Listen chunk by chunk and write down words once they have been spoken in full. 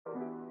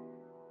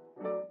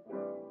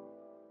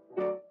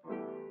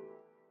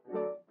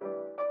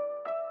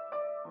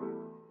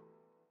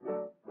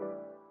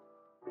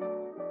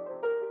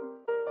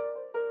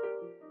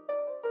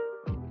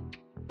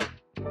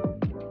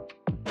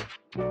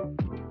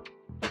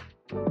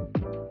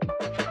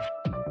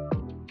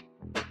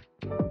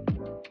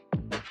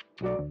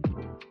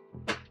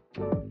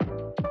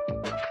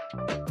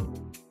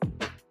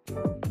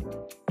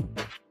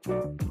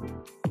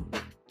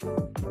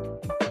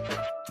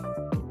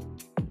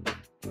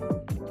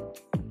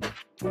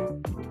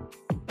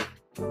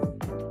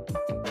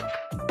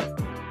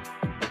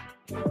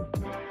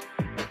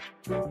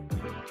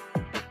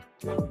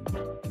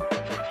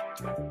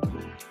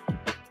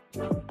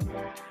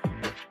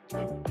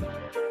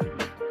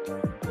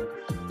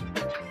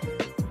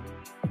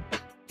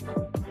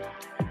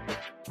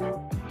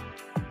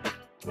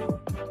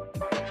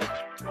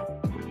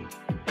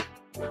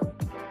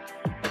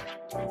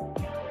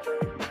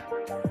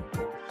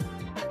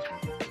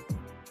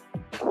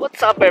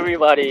What's up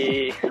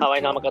everybody? ハワ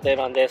イの天方エ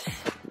バンです。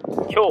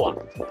今日は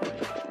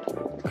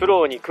苦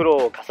労に苦労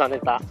を重ね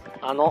た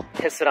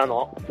テスラ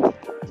の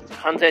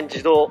完全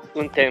自動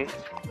運転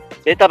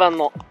ベータ版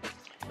の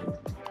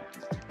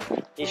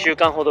2週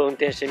間ほど運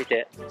転してみ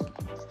て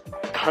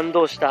感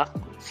動した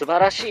素晴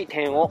らしい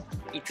点を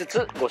5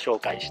つご紹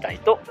介したい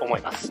と思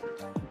います。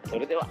そ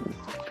れでは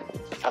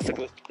早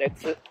速レッ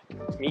ツ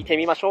見て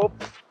みましょ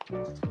う。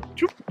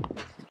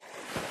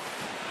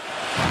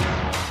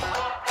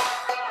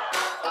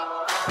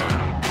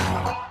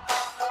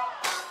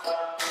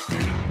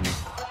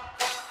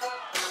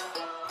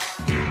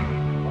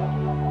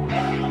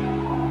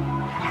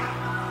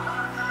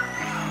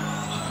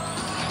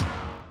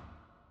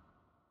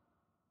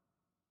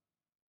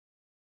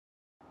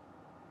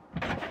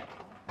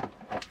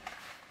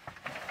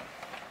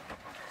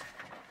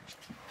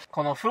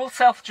このフル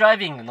セルフドライ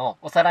ビングの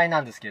おさらいな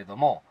んですけれど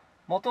も、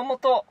もとも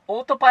と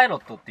オートパイロ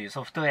ットっていう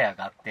ソフトウェア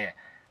があって、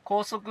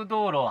高速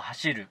道路を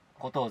走る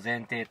ことを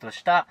前提と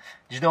した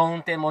自動運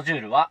転モジュ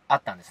ールはあ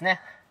ったんです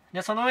ね。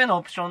で、その上の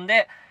オプション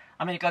で、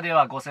アメリカで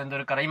は5000ド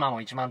ルから今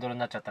も1万ドルに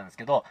なっちゃったんです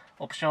けど、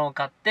オプションを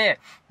買って、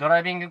ドラ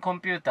イビングコン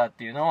ピューターっ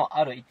ていうのを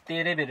ある一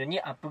定レベルに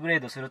アップグレー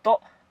ドする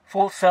と、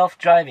Full Self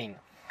Driving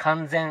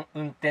完全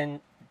運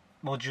転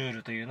モジュー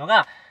ルというの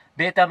が、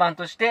ベータ版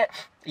として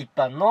一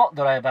般の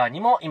ドライバーに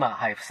も今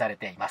配布され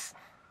ています。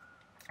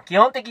基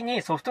本的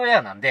にソフトウェ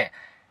アなんで、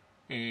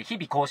日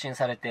々更新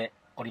されて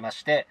おりま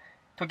して、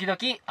時々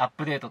アッ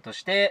プデートと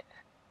して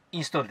イ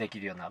ンストールでき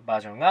るようなバ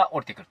ージョンが降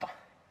りてくると。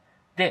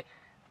で、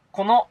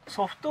この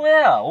ソフトウ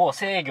ェアを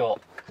制御、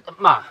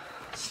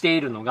して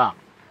いるのが、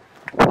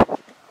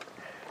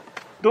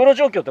道路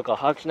状況とかを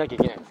把握しなきゃい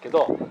けないんですけ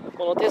ど、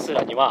このテス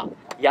ラには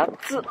8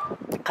つ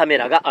カメ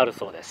ラがある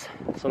そうです。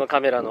そのカ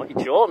メラの位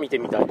置を見て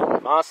みたいと思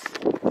います。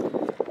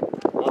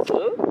まずこ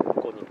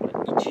こにこれ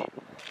1、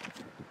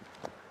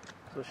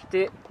そし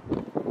て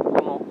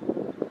こ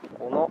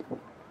の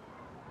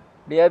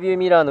レアビュー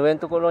ミラーの上の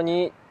ところ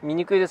に見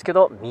にくいですけ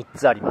ど3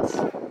つあります。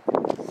3、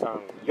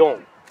4、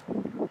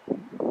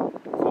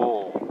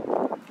5、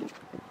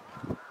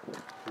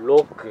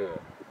6、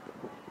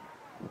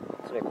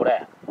それこ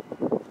れ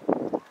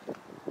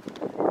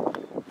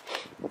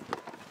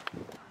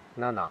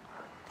7、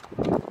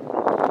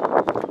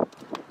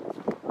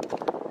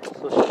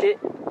そして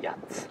8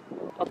つ。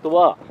あと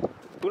は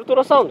ウルト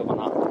ラサウンドか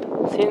な、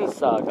セン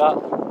サーが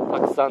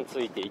たくさん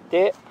ついてい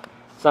て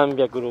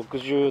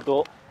360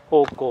度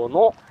方向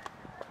の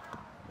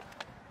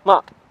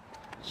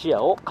視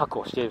野を確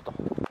保していると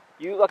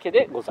いうわけ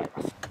でござい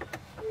ます。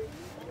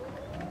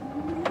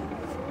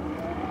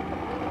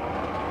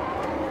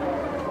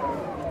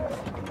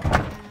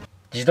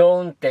自動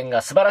運転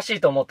が素晴らし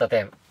いと思った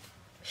点、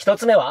一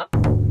つ目は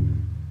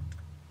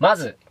ま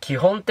ず基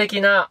本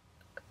的な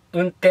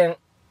運転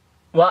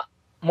は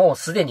もう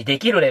すでにで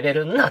きるレベ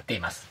ルになってい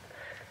ます。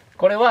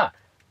これは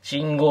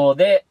信号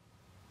で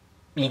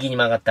右に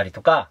曲がったり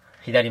とか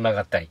左に曲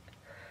がったり、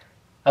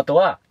あと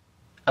は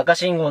赤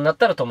信号になっ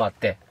たら止まっ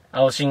て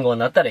青信号に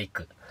なったら行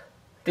くっ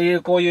てい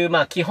う、こういう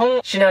基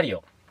本シナリ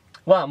オ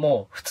は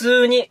もう普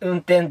通に運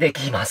転で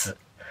きます。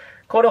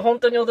これ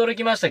本当に驚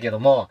きましたけど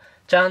も、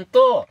ちゃん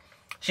と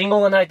信号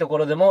がないとこ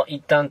ろでも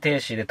一旦停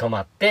止で止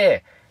まっ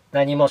て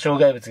何も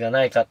障害物が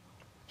ないか、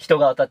人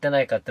が当たってな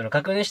いかっていうのを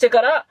確認して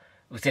から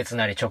右折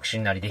なり直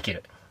進なりでき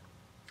る。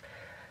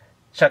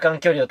車間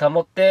距離を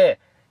保って、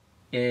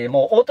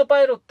もうオート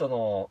パイロット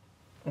の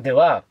で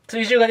は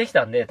追従ができ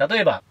たんで、例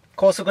えば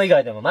高速以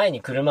外でも前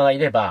に車がい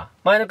れば、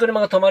前の車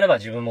が止まれば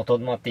自分も止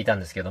まっていたん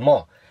ですけど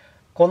も、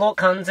この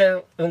完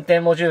全運転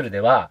モジュールで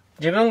は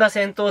自分が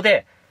先頭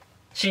で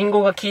信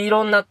号が黄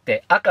色になっ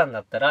て赤に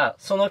なったら、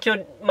その距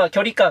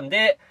離感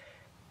で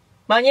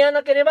間に合わ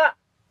なければ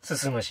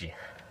進むし、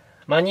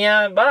間に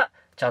合えば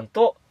ちゃん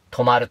と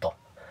止まると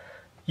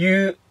い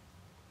う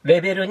レ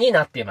ベルに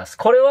なっています。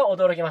これは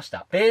驚きまし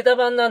た。ベータ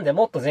版なんで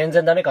もっと全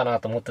然ダメかな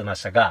と思ってま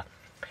したが、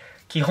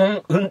基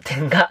本運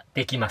転が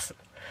できます。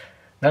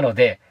なの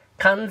で、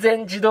完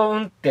全自動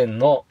運転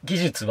の技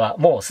術は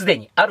もうすで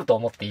にあると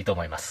思っていいと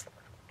思います。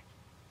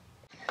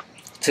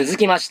続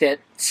きまして、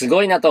す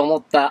ごいなと思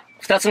った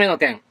2つ目の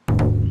点。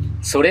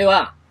それ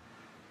は、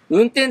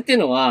運転っていう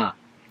のは、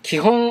基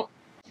本、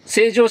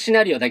正常シ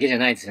ナリオだけじゃ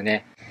ないですよ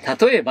ね。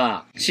例え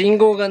ば、信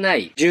号がな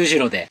い十字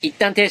路で一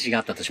旦停止が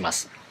あったとしま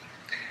す。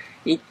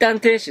一旦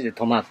停止で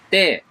止まっ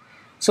て、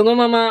その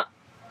まま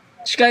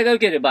視界が良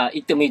ければ行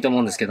ってもいいと思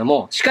うんですけど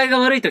も、視界が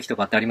悪い時と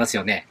かってあります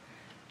よね。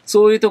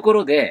そういうとこ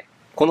ろで、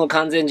この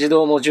完全自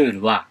動モジュー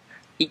ルは、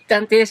一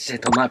旦停止で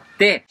止まっ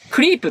て、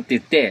クリープって言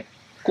って、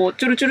こう、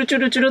チュルチュルチュ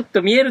ルチュルっ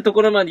と見えると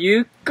ころまで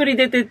ゆっくり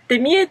出てって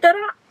見えた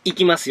ら行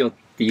きますよっ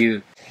てい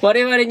う、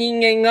我々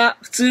人間が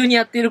普通に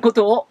やっているこ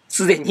とを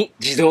すでに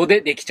自動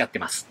でできちゃって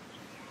ます。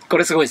こ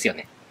れすごいですよ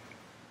ね。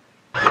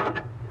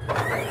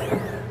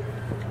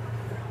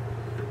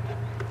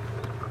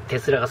テ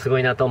スラがすご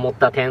いなと思っ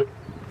た点。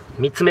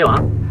3つ目は、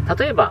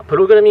例えばプ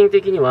ログラミング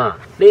的には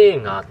レー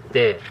ンがあっ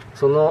て、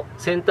その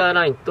センター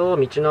ラインと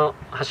道の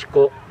端っ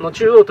この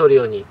中央を取る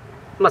ように、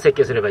設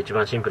計すれば一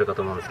番シンプルか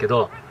と思うんですけ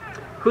ど、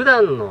普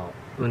段の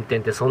運転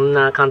ってそん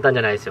な簡単じ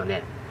ゃないですよ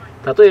ね。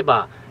例え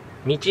ば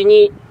道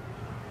に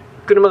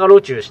車が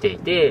路駐してい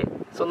て、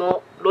そ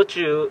の路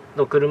駐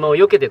の車を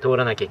避けて通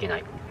らなきゃいけな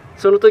い。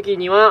その時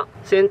には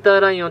センター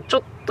ラインをちょ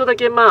っとだ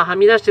けは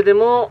み出してで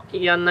も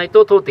やんない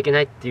と通っていけ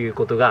ないっていう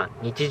ことが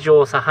日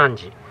常茶飯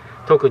事、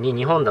特に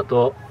日本だ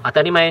と当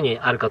たり前に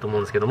あるかと思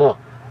うんですけども、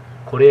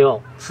これ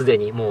をすで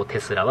にもうテ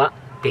スラは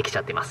できち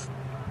ゃってます。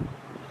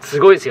す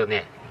ごいですよ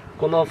ね。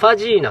このファ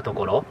ジーなと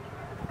ころ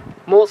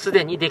もうす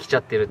でにできちゃ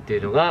ってるってい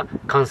うのが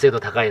完成度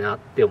高いなっ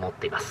て思っ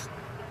ています。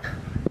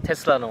テ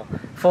スラの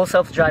フォーセ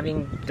ルフドライビ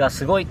ングが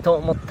すごいと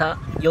思った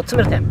4つ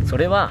目の点、そ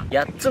れは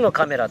8つの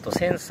カメラと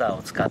センサー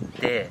を使っ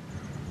て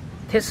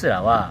テス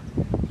ラは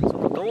そ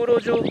の道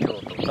路状況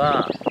と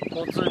か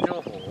交通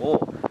情報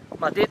を、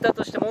データ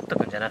として持ってお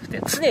くんじゃなくて、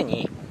常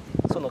に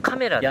そのカ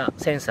メラや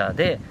センサー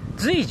で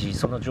随時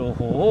その情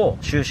報を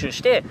収集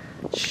して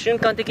瞬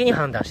間的に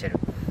判断している。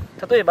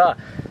例えば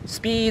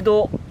スピー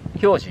ド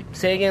表示、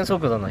制限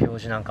速度の表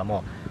示なんか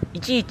もい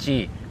ちい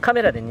ちカ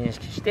メラで認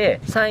識して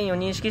サインを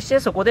認識して、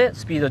そこで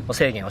スピード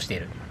制限をしてい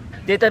る。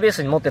データベー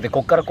スに持ってて、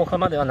ここからここ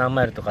までは何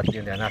マイルとかってい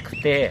うんではな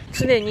くて、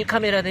常にカ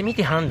メラで見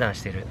て判断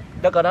している。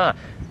だから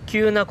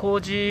急な工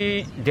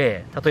事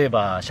で、例え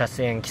ば車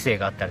線規制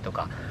があったりと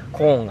か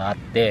コーンがあっ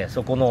て、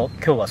そこの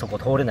今日はそこ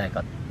通れない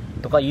か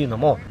とかいうの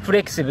もフ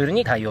レキシブル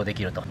に対応で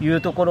きるとい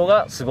うところ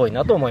がすごい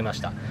なと思いまし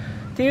た。っ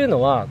ていう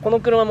のは、この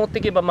車持って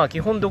いけば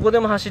基本どこで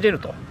も走れる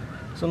と。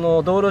そ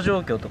の道路状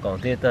況とかを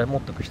データ持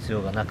っておく必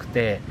要がなく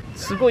て、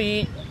すご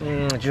い、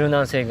柔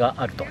軟性が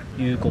あると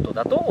いうこと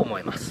だと思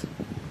います。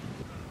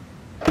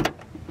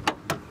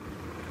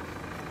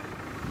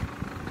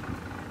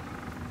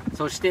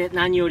そして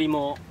何より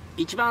も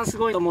一番す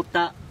ごいと思っ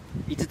た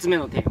5つ目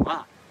の点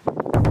は、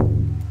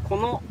こ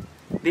の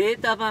デー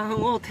タ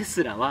版をテ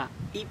スラは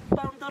一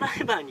般ドラ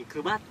イバーに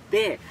配っ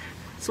て、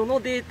その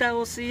データ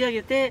を吸い上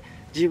げて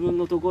自分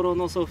のところ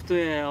のソフトウ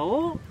ェア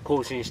を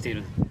更新してい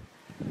る。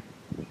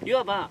い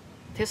わば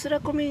テスラ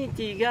コミュニ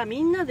ティがみ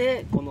んな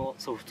でこの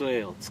ソフトウ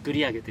ェアを作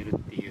り上げてるっ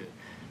ていう、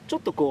ちょ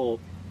っとこ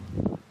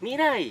う未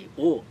来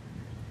を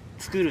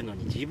作るの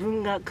に自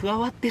分が加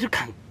わってる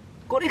感、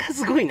これが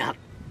すごいなっ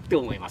て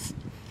思います。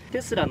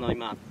テスラの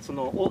今そ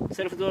の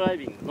セルフドライ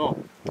ビングの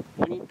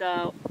モニタ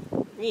ー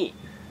に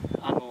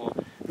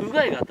不具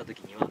合があった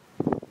時には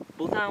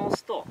ボタンを押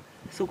すと、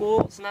そこ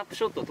をスナップ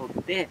ショットを撮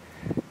って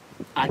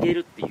上げる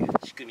っていう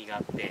仕組みが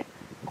あって、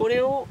こ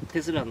れを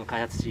テスラの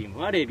開発チーム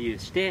はレビュー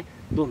して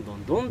どんど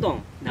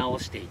ん直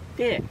していっ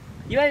て、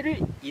いわゆる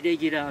イレ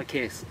ギュラー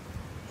ケース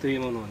とい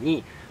うもの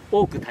に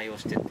多く対応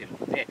していっている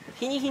ので、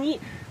日に日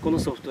にこの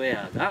ソフトウ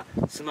ェアが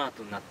スマー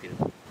トになっている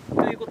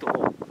ということ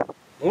を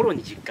もろ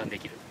に実感で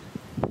きる。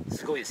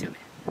すごいですよね。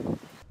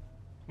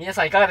皆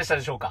さんいかがでした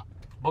でしょうか。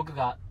僕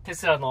がテ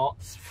スラの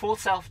フォー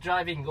セルフド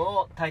ライビング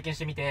を体験し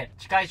てみて、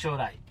近い将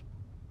来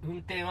運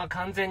転は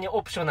完全に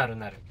オプショナル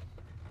になる、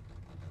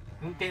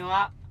運転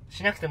は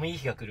しなくてもいい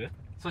日が来る。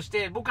そし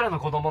て僕らの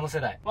子供の世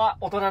代は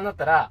大人になっ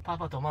たら、パ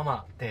パとマ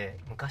マって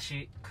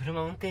昔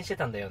車運転して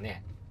たんだよ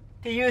ね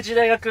っていう時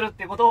代が来るっ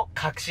ていうことを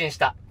確信し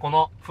た、こ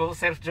のフル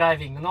セルフドライ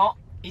ビングの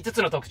5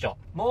つの特徴。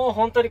もう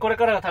本当にこれ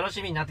からが楽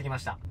しみになってきま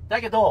した。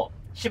だけど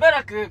しば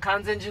らく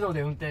完全自動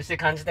で運転して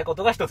感じたこ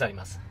とが一つあり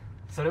ます。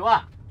それ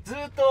は、ず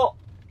っと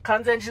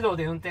完全自動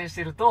で運転し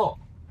てると、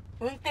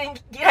運転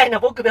嫌いな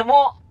僕で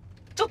も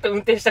ちょっと運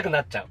転したく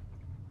なっちゃう。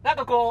なん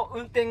かこう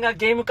運転が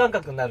ゲーム感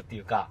覚になるって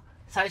いうか、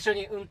最初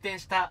に運転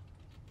した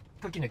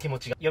時の気持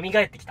ちが蘇っ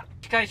てきた。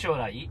近い将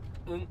来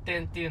運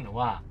転っていうの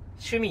は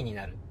趣味に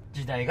なる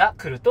時代が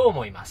来ると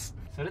思います。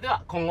それで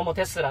は今後も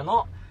テスラ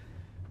の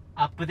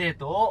アップデー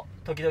トを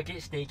時々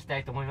していきた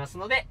いと思います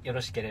ので、よ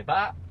ろしけれ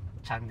ば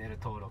チャンネル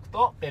登録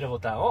とベルボ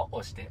タンを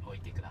押しておい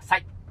てくださ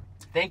い。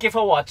 Thank you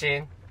for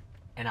watching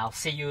and I'll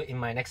see you in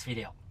my next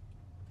video.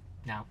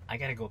 Now I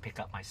gotta go pick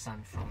up my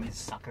son from his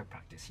soccer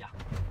practice. Yeah.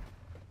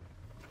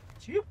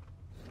 See you.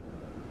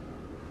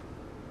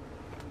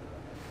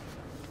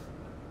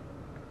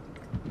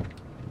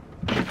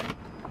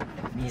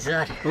 水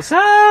ある。What's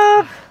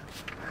up?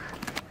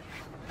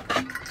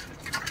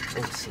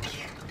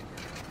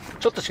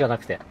 ちょっとしかな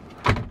くて。